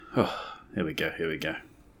Oh, here we go.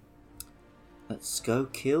 Let's go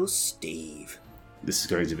kill Steve. This is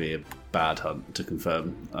going to be a bad hunt, to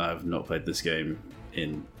confirm. I have not played this game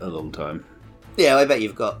in a long time. Yeah, I bet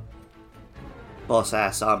you've got boss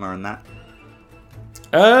ass armor and that.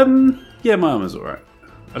 Yeah, my armor's alright.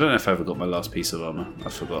 I don't know if I ever got my last piece of armor. I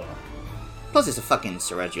forgot. Plus, it's a fucking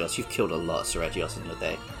Seregios. You've killed a lot of Seregios in your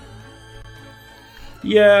day.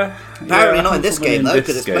 Yeah. Apparently not in this game, though,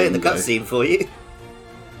 because it's playing the cutscene for you.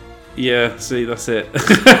 Yeah, see, that's it.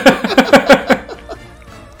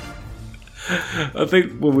 I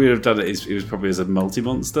think when we would have done it, it was probably as a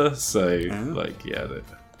multi-monster, so, yeah.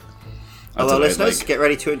 Well, listeners, get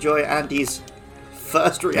ready to enjoy Andy's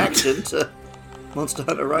first reaction to Monster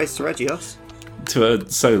Hunter Rise Seregios. To a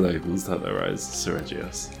solo Monster Hunter Rise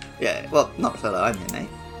Seregios. Yeah, well, not solo, I'm here, mate.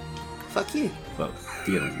 Fuck you. Well,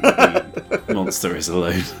 the monster is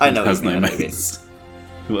alone. I know. Has no mates.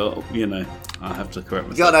 Well, I have to correct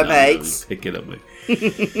myself. You got no mates. Pick it up, mate.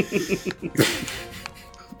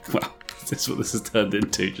 Well, is this what this has turned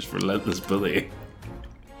into? Just relentless bullying.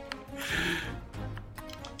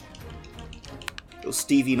 Little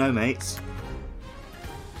Stevie no mates.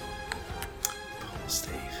 Poor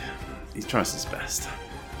Steve. He tries his best.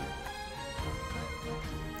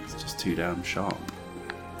 He's just too damn sharp.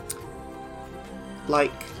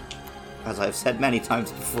 Like, as I've said many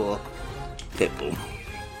times before, Pitbull.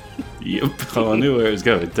 Yep. Oh, I knew where it was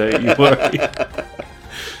going. Don't you worry.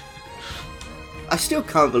 I still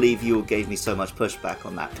can't believe you all gave me so much pushback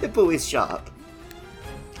on that. Pitbull is sharp.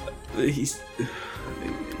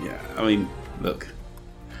 Yeah, I mean, look.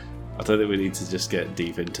 I don't think we need to just get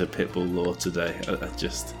deep into Pitbull lore today.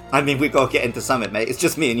 I mean, we've got to get into Summit, mate. It's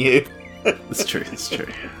just me and you. It's true.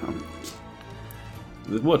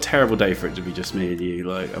 What a terrible day for it to be just me and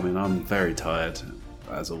you. I'm very tired,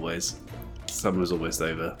 as always. Summer's almost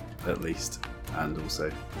over, at least. And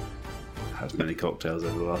also had many cocktails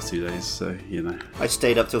over the last 2 days, so, I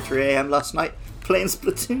stayed up till 3 a.m. last night playing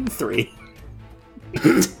Splatoon 3.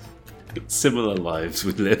 Similar lives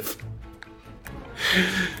we live.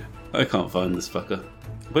 I can't find this fucker.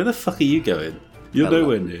 Where the fuck are you going? You're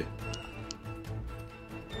nowhere near.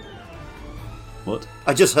 What?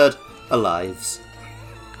 I just heard Alives.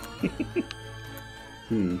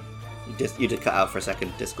 You did cut out for a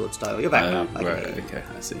second, Discord style. You're back now. Right, okay,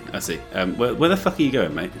 I see. Where the fuck are you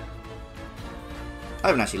going, mate? I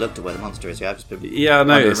haven't actually looked at where the monster is yet. I've just been. Yeah, I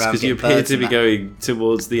noticed, because you appear to be going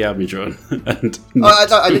towards the Amudron. And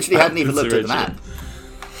I literally hadn't even looked at the map.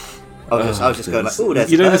 I was just going like, oh, there's.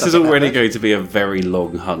 This is already going to be a very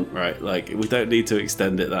long hunt, right? We don't need to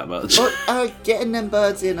extend it that much. Well, getting them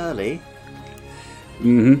birds in early.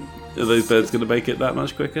 Mm-hmm. Are those birds going to make it that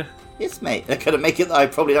much quicker? Yes, mate. They're going to make it that I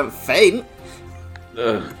probably don't faint.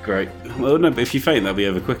 Great. Well, no, but if you faint, they'll be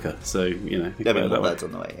over quicker. So, There'll be more birds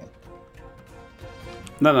on the way, yeah.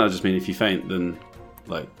 No, I just mean if you faint, then,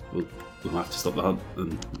 we'll have to stop the hunt,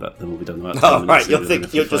 and then we'll be done about it. Oh, right. You're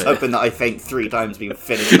just hoping that I faint 3 times being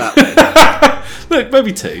finished that way. Look,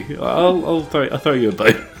 maybe 2. I'll throw you a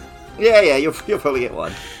bone. Yeah, you'll probably get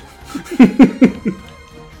 1.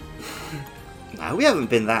 No, we haven't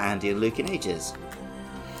been that Andy and Luke in ages.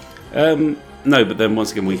 No, but then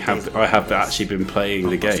once again, I have actually been playing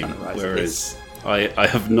the game, whereas I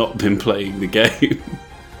have not been playing the game.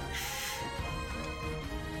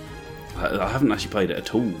 I haven't actually played it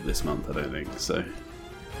at all this month, I don't think, so...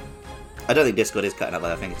 I don't think Discord is cutting up,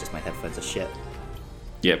 I think it's just my headphones are shit.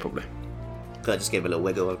 Yeah, probably. I just gave a little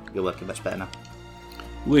wiggle, you're working much better now.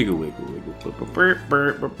 Wiggle. Is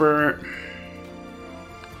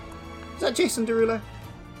that Jason Derulo?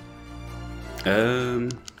 I'm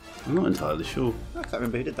not entirely sure. I can't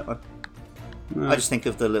remember who did that one. No. I just think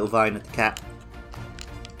of the little vine of the cat.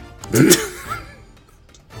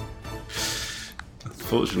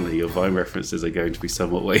 Unfortunately, your Vine references are going to be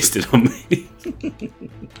somewhat wasted on me.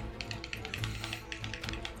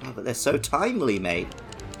 Oh, but they're so timely, mate.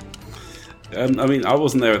 I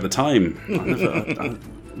wasn't there at the time.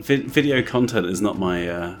 Video content is not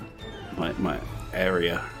my my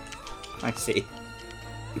area. I see.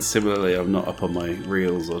 Similarly, I'm not up on my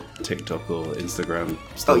Reels or TikTok or Instagram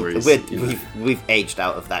stories. We've aged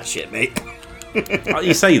out of that shit, mate.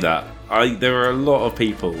 You say that. There are a lot of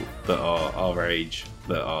people that are our age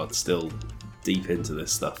that are still deep into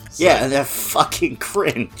this stuff. So. Yeah, and they're fucking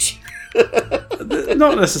cringe.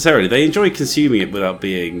 Not necessarily. They enjoy consuming it without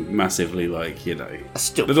being massively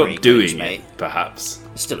Still they're not doing cringe, it, mate. perhaps.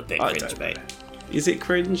 It's still a bit cringe, mate. Is it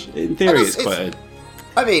cringe? In theory, it's quite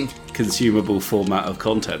a consumable format of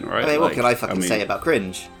content, right? What can I say about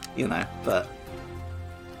cringe? But...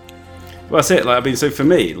 Well, that's it. So for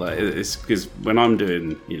me, it's because when I'm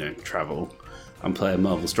doing, travel, I'm playing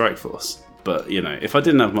Marvel Strike Force. But, you know, if I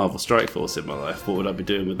didn't have Marvel Strike Force in my life, what would I be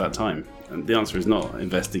doing with that time? And the answer is not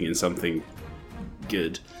investing in something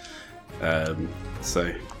good.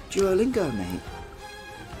 So... Duolingo, mate.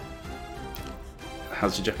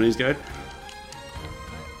 How's your Japanese go?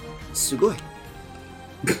 Sugoi.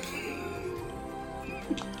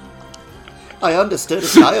 I understood a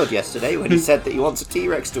child yesterday when he said that he wants a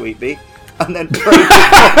T-Rex to eat me, and then prayed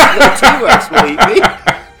that the T-Rex will eat me.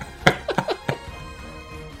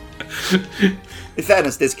 In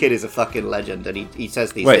fairness, this kid is a fucking legend, and he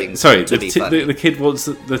says these things to be funny. The kid wants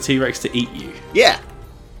the T-Rex to eat you? Yeah.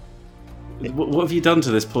 What have you done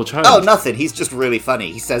to this poor child? Oh, nothing. He's just really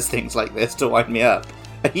funny. He says things like this to wind me up.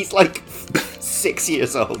 And he's like 6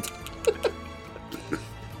 years old.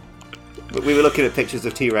 But we were looking at pictures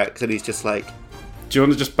of T-Rex, and he's just like... Do you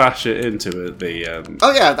want to just bash it into it?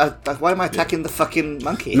 Oh yeah, why am I attacking the fucking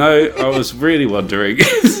monkey? No, I was really wondering.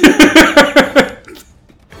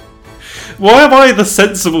 Why am I the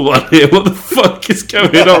sensible one here? What the fuck is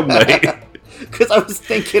going on, mate? Because I was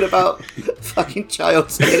thinking about fucking child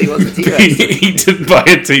saying he wants a T-Rex. Being eaten by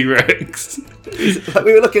a T-Rex. Like,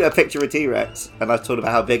 we were looking at a picture of a T-Rex, and I told him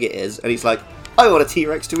about how big it is, and he's like, I want a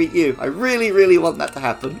T-Rex to eat you. I really, really want that to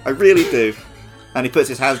happen. I really do. And he puts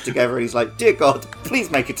his hands together and he's like, Dear God, please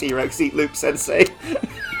make a T-Rex eat Luke Sensei.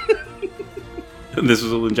 And this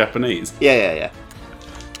was all in Japanese? Yeah.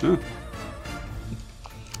 Oh.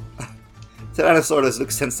 Tyrannosaurus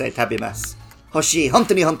Luke Sensei tabimasu. Hoshi,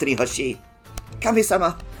 hontou ni hoshi.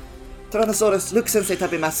 Kami-sama. Tyrannosaurus Luke Sensei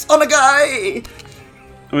tabimasu. Onagai!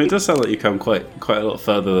 I mean, it does sound like you come quite a lot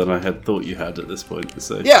further than I had thought you had at this point.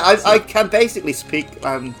 So yeah, I can basically speak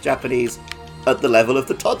Japanese at the level of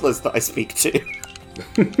the toddlers that I speak to.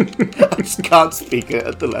 I just can't speak it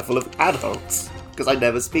at the level of adults, because I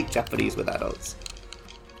never speak Japanese with adults.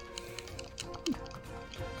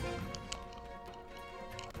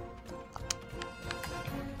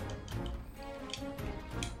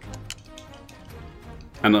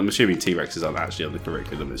 And I'm assuming T-Rexes aren't actually on the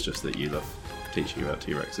curriculum, it's just that you love teaching about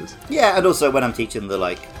T-Rexes. Yeah, and also when I'm teaching the,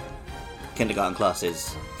 like, kindergarten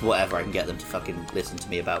classes, whatever I can get them to fucking listen to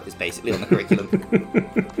me about is basically on the curriculum.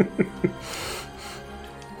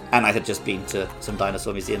 And I had just been to some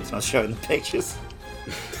dinosaur museums and I was showing them pictures.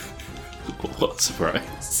 What a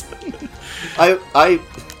surprise. I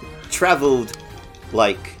travelled,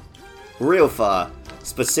 like, real far,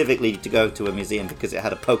 specifically to go to a museum because it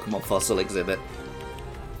had a Pokemon fossil exhibit.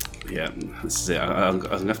 Yeah, this is it. I'm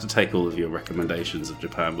going to have to take all of your recommendations of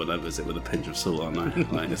Japan when I visit with a pinch of salt, aren't I?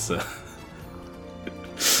 Like, it's,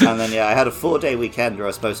 And then, yeah, I had a 4-day weekend where I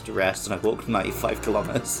was supposed to rest, and I walked 95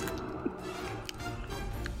 kilometres.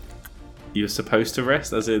 You were supposed to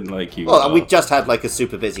rest? As in, like, you... Well, we just had, like, a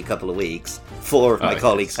super busy couple of weeks. 4 of my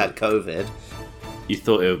colleagues had COVID. You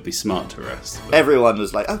thought it would be smart to rest. But... Everyone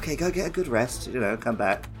was like, okay, go get a good rest, come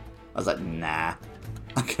back. I was like, nah.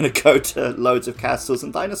 I'm going to go to loads of castles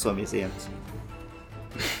and dinosaur museums.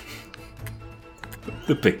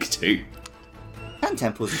 The big two. And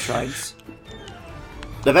temples and shrines.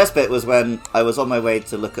 The best bit was when I was on my way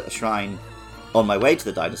to look at a shrine on my way to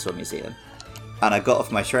the dinosaur museum, and I got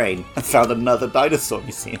off my train and found another dinosaur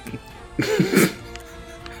museum.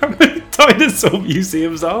 How many dinosaur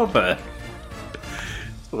museums are there?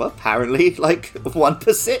 Well, apparently, like, 1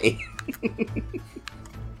 per city.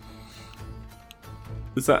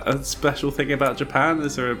 Is that a special thing about Japan?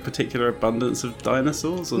 Is there a particular abundance of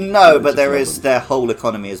dinosaurs? No, but there is. Their whole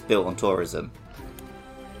economy is built on tourism.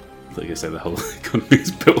 I thought you were saying the whole economy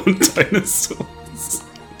is built on dinosaurs.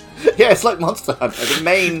 Yeah, it's like Monster Hunter. The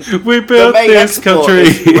main we built this country.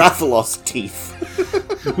 Is Rathalos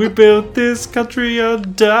teeth. We built this country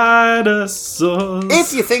on dinosaurs.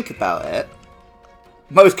 If you think about it,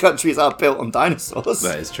 most countries are built on dinosaurs.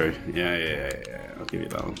 That is true. Yeah. I'll give you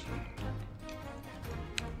that one.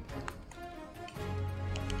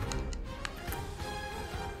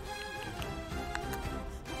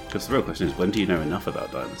 Because the real question is, when do you know enough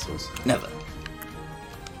about dinosaurs? Never.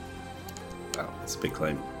 Wow, that's a big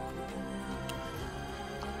claim.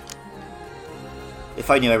 If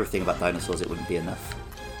I knew everything about dinosaurs, it wouldn't be enough.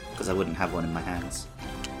 Because I wouldn't have one in my hands.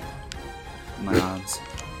 In my arms.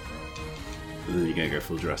 And then you're going to go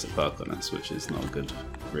full Jurassic Park on us, which is not a good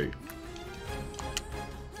route.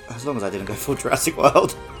 As long as I didn't go full Jurassic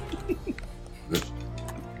World. I'd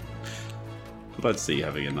like to see you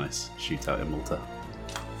having a nice shootout in Malta.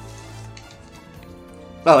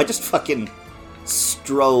 Oh, I just fucking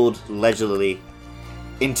strolled leisurely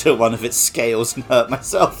into one of its scales and hurt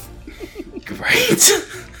myself. Great.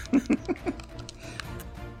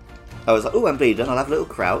 I was like, oh, I'm bleeding. I'll have a little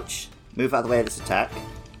crouch, move out of the way of this attack,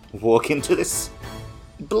 walk into this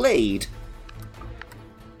blade.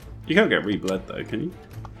 You can't get rebled though, can you?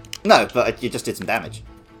 No, but you just did some damage.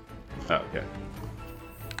 Oh, okay.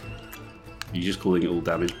 You're just calling it all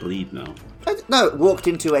damage bleed now. No, walked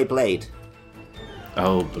into a blade.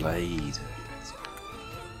 Oh, blade.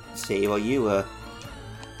 See, while you were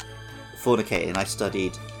fornicating, I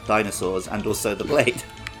studied dinosaurs and also the blade.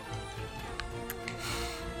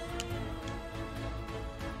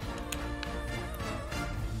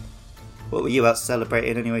 What were you out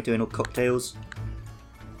celebrating anyway, doing all cocktails?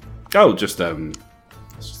 Oh, just it's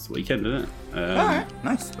just the weekend, isn't it? Alright,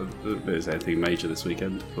 nice. There's anything major this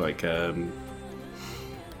weekend, like no,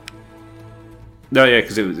 yeah,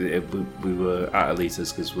 because we were at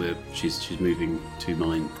Alita's because she's moving to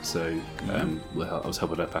mine, so I was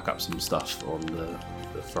helping her pack up some stuff on the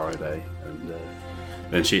Friday, and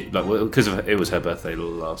then she because it was her birthday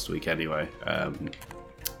last week anyway. And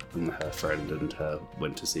her friend and her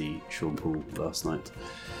went to see Sean Paul last night,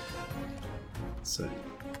 so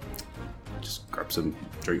just grabbed some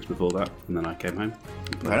drinks before that, and then I came home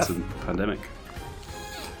and played some Pandemic.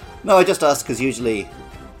 No, I just asked because usually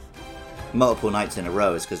multiple nights in a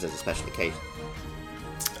row is because there's a special occasion.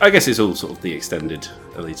 I guess it's all sort of the extended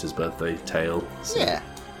Alita's birthday tale. So. Yeah.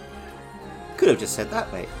 Could have just said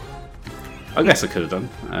that, mate. I guess I could have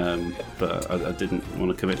done, but I didn't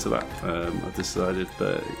want to commit to that. I decided,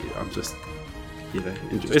 but I'm just,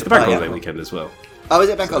 enjoy. It's the bank holiday weekend as well. Oh, is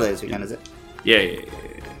it bank holiday this weekend, is it? Yeah.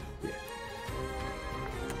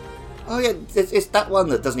 Oh, yeah, it's that one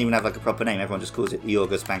that doesn't even have like a proper name. Everyone just calls it the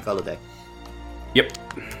August bank holiday. Yep.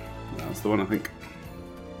 That's the one, I think.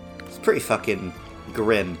 It's pretty fucking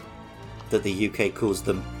grim that the UK calls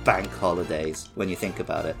them bank holidays when you think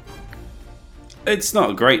about it. It's not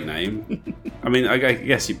a great name. I mean, I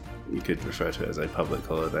guess you could refer to it as a public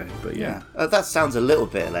holiday, but yeah. That sounds a little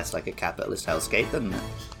bit less like a capitalist hellscape, doesn't it?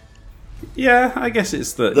 Yeah, I guess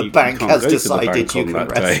it's that the bank has decided you can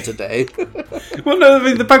rest today. Well, no, I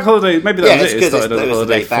mean the bank holiday. Maybe that was it. It started as a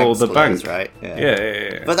holiday for the bank, right?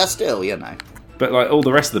 Yeah. But that's still, But like all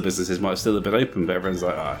the rest of the businesses might still have been open, but everyone's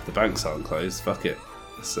like, if the banks aren't closed, fuck it,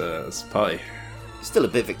 let's party. It's still a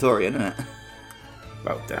bit Victorian, isn't it?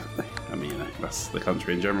 Well, definitely. I mean, that's the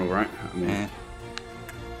country in general, right? I mean,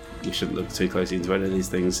 we shouldn't look too closely into any of these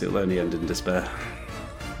things. It'll only end in despair.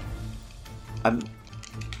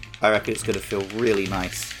 I reckon it's going to feel really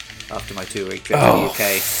nice after my 2-week trip to the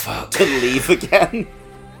UK to leave again.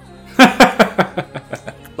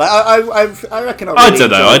 I reckon I'll really I don't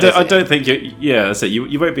know. I don't think you. Yeah, so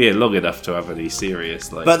you won't be here long enough to have any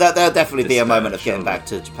serious like. But there'll definitely be a moment of getting back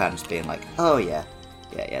to Japan, just being like, oh yeah,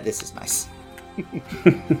 this is nice.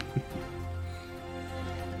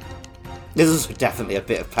 This is definitely a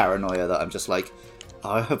bit of paranoia that I'm just like,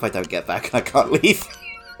 I hope I don't get back and I can't leave.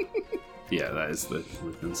 Yeah, that is the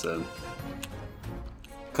concern.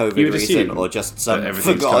 COVID reason, or just some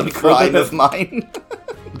forgotten crime of mine.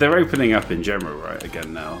 They're opening up in general, right?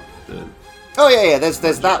 Again now. Oh yeah. There's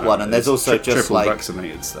that one, and there's also just triple like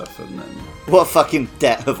vaccinated stuff, and then what fucking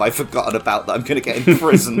debt have I forgotten about that I'm going to get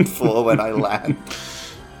imprisoned for when I land?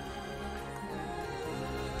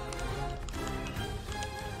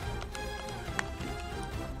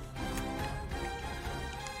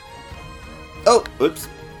 Oh, oops.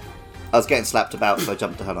 I was getting slapped about, so I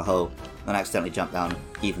jumped down a hole and accidentally jumped down an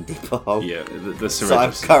even deeper hole. Yeah, so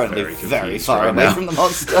I'm currently very far away from the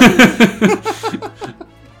monster.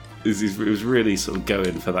 It was really sort of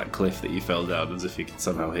going for that cliff that you fell down, as if he could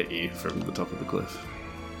somehow hit you from the top of the cliff.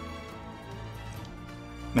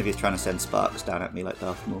 Maybe he's trying to send sparks down at me like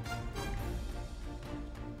Darth Maul.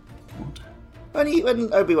 What?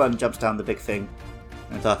 When Obi-Wan jumps down the big thing,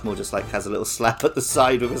 and Darth Maul just like has a little slap at the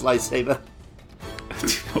side with his lightsaber. I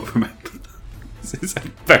do not remember that. This is a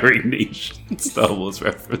very niche Star Wars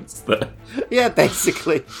reference there. Yeah,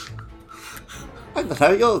 basically. I don't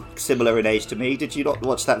know, you're similar in age to me. Did you not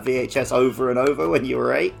watch that VHS over and over when you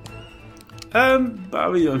were 8? I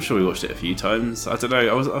mean, I'm sure we watched it a few times. I don't know,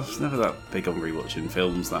 I was never that big on rewatching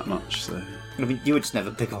films that much, so... I mean, you were just never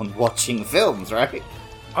big on watching films, right?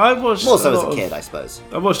 I watched more so as a kid, I suppose.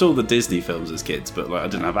 I watched all the Disney films as kids, but like I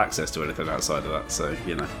didn't have access to anything outside of that, so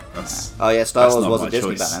that's. Oh yeah, Star Wars wasn't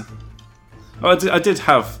Disney back then. Oh, I did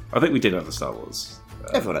have. I think we did have the Star Wars.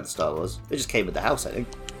 Everyone had the Star Wars. It just came with the house, I think.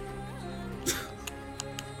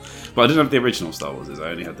 But I didn't have the original Star Warses.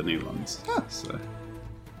 I only had the new ones. Huh. So,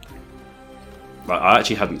 like, I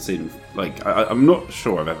actually hadn't seen. Like, I'm not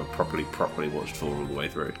sure I've ever properly watched 4 all the way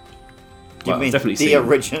through. You mean I've definitely the seen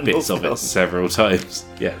original bits film? of it several times.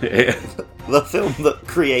 Yeah. The film that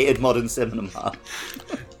created modern cinema.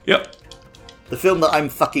 Yep. The film that I'm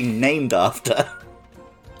fucking named after.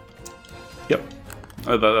 Yep.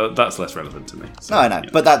 That's less relevant to me. So, no, I know.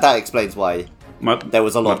 But that explains why there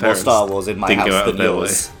was a lot more Star Wars in my house than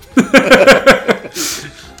yours.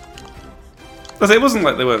 It wasn't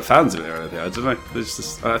like they weren't fans of it or anything. I don't know. There's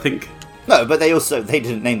just, I think. No, but they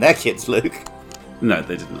didn't name their kids Luke. No,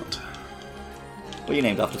 they did not. Well, you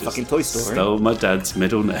named after fucking Toy Story. Stole my dad's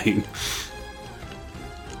middle name.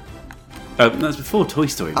 That's before Toy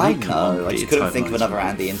Story. I know. I just couldn't think of another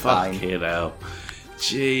Andy in time. Fucking hell.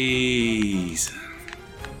 Jeez.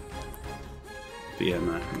 But yeah,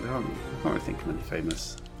 no, I can't really think of any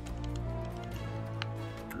famous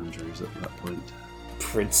Andrews at that point.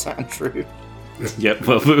 Prince Andrew. Yep,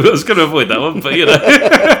 well, I was going to avoid that one, but you know.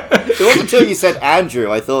 It wasn't until you said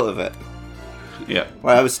Andrew I thought of it. Yeah.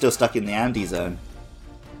 Well, I was still stuck in the Andy zone.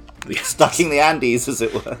 Stuck in the Andes, as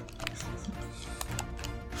it were.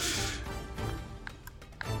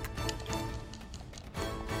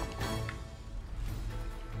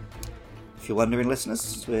 If you're wondering,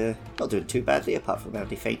 listeners, we're not doing too badly, apart from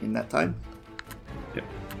Andy fainting that time. Yep.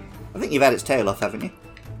 I think you've had its tail off, haven't you?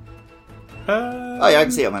 Oh yeah, I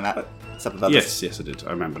can see it on my map. It's up above us. Yes, I did.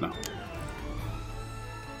 I remember now.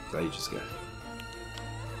 Ages ago.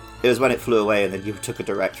 It was when it flew away and then you took a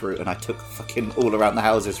direct route and I took fucking all around the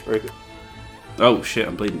houses route. Oh shit,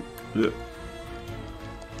 I'm bleeding. Ugh.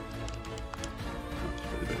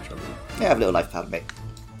 Yeah, have a little life powder, mate.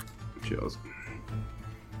 Cheers.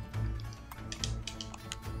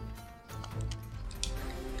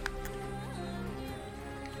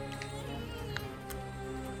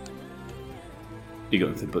 You got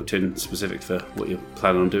anything booked in specific for what you're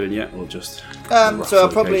planning on doing yet, or just? So I'll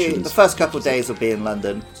probably the first couple of days will be in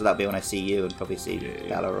London, so that'll be when I see you and probably see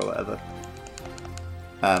Gala or whatever.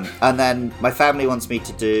 And then my family wants me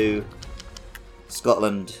to do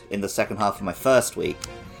Scotland in the second half of my first week,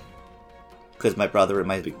 because my brother and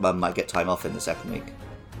my mum might get time off in the second week.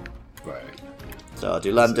 Right. So I'll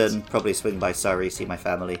do London, probably swing by Surrey, see my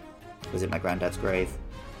family, visit my granddad's grave.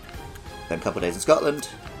 Then a couple of days in Scotland,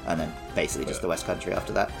 and then basically just the West Country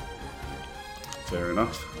after that. Fair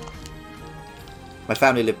enough. My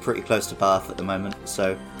family live pretty close to Bath at the moment,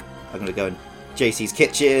 so I'm going to go in JC's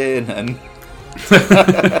kitchen and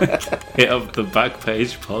hit up the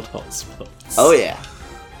Backpage pod hotspots. Oh yeah.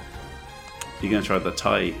 You're going to try the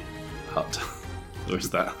Thai hut, or is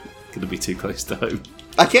that going to be too close to home?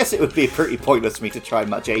 I guess it would be pretty pointless for me to try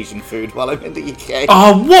much Asian food while I'm in the UK.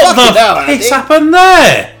 Oh, what the piss happened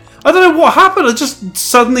there? I don't know what happened. I just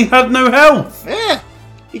suddenly had no health. Yeah,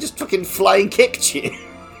 he just fucking flying kicked you.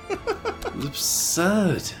 It was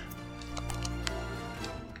absurd.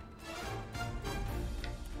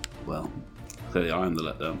 Well, clearly I'm the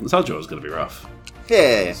letdown. The told you it was going to be rough.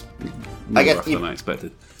 Yeah. I guess than I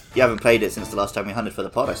expected. You haven't played it since the last time we hunted for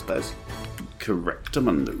the pod, I suppose.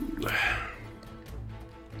 Correctamundo.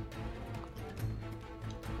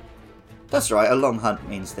 That's right, a long hunt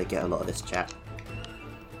means they get a lot of this chat.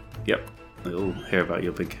 Yep, they all hear about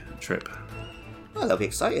your big trip. Well, they'll be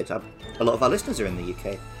excited. A lot of our listeners are in the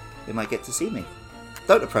UK. They might get to see me.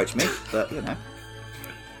 Don't approach me, but you know.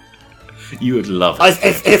 You would love it.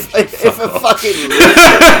 If a fucking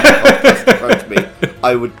listener approached me,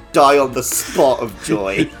 I would die on the spot of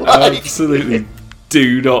joy. Absolutely.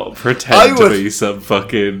 Do not pretend to be some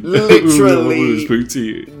fucking literally spook to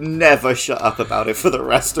you. Never shut up about it for the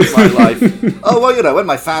rest of my life. Oh well, you know, when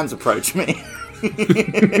my fans approach me. I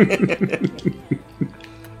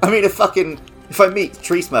mean, if I meet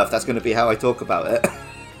Tree Smurf, that's going to be how I talk about it.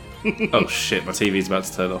 Oh shit, my TV's about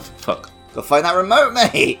to turn off. Fuck. Go find that remote,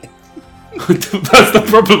 mate. That's the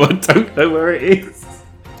problem. I don't know where it is.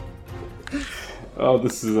 Oh,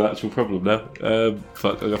 this is an actual problem now.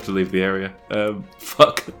 Fuck, I'm going to have to leave the area.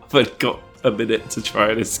 Fuck, I've only got a minute to try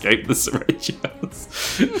and escape the Serratia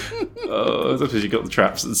house. Oh, as because you got the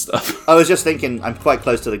traps and stuff. I was just thinking, I'm quite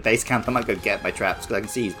close to the base camp. I might go get my traps because I can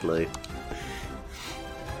see he's blue.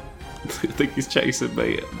 I think he's chasing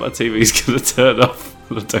me. My TV's going to turn off,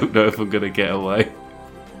 and I don't know if I'm going to get away.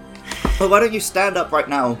 Well, why don't you stand up right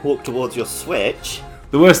now and walk towards your Switch?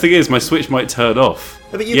 The worst thing is, my Switch might turn off.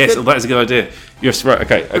 But yes, well, that is a good idea. Yes, right,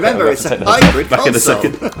 okay. Remember, it's a hybrid back console.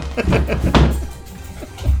 in a second.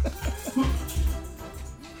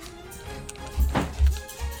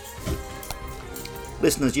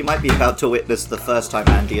 Listeners, you might be about to witness the first time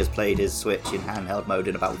Andy has played his Switch in handheld mode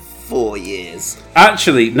in about 4 years.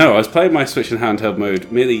 Actually, no, I was playing my Switch in handheld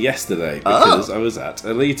mode merely yesterday because I was at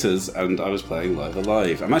Elita's and I was playing Live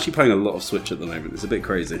Alive. I'm actually playing a lot of Switch at the moment. It's a bit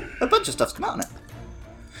crazy. A bunch of stuff's come out on it.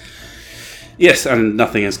 Yes, and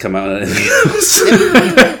nothing has come out on anything else.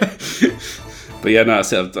 But yeah, no,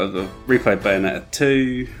 that's it. I've replayed Bayonetta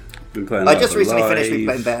 2. Been playing I just Live recently Alive. finished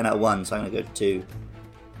replaying Bayonetta 1, so I'm going to go to 2.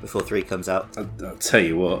 before 3 comes out. I'll tell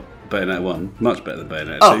you what, Bayonetta 1, much better than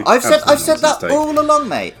Bayonetta 2. Oh, I've said Absolute that nonsense all along,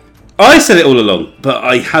 mate. I said it all along, but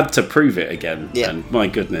I had to prove it again. Yeah. And my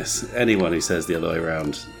goodness, anyone who says the other way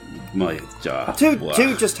around, my jar.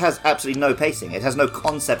 2 just has absolutely no pacing. It has no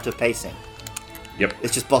concept of pacing. Yep.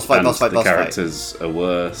 It's just boss fight, And boss fight, the boss fight. characters are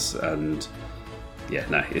worse, and yeah,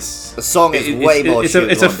 no, it's The song is way more It's a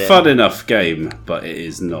shoehorned in. fun enough game, but it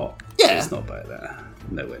is not. Yeah. It's not Bayonetta.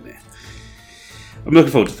 Nowhere near. I'm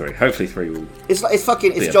looking forward to 3. Hopefully 3 will. It's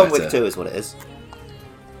Be John better. Wick 2 is what it is.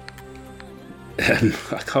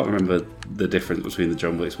 I can't remember the difference between the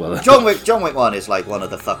John Wicks. Well, John Wick 1 is like one of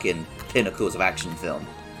the fucking pinnacles of action film.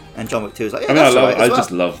 And John Wick 2 is like, yeah, I mean, that's alright as well.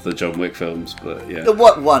 just love the John Wick films, but yeah. The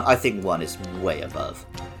one, I think 1 is way above.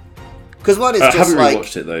 Because 1 is I just haven't like,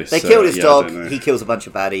 rewatched it though. they so, killed his yeah, I don't dog, know. he kills a bunch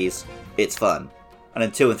of baddies, it's fun. And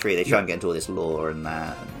then 2 and 3, they try and get into all this lore and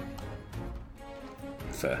that.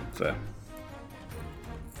 Fair.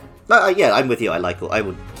 Yeah, I'm with you. I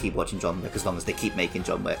would keep watching John Wick as long as they keep making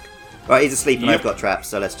John Wick. Right, he's asleep and Yep. I've got traps,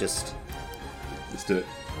 so let's just Let's do it.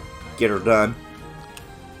 get her done.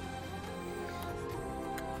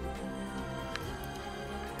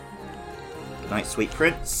 Good night, sweet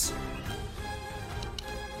prince.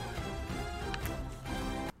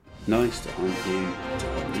 Nice to hunt you. To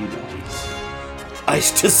hunt you nice.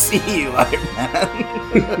 Nice to see you, Iron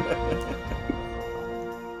Man.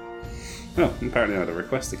 Oh, apparently I had a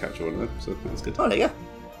request to capture one of them, so that's good. Oh, there you go.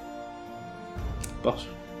 Bosh.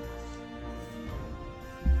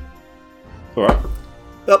 Alright.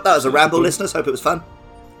 Well, that was a ramble, listeners. Hope it was fun.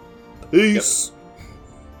 Peace.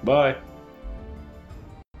 Bye.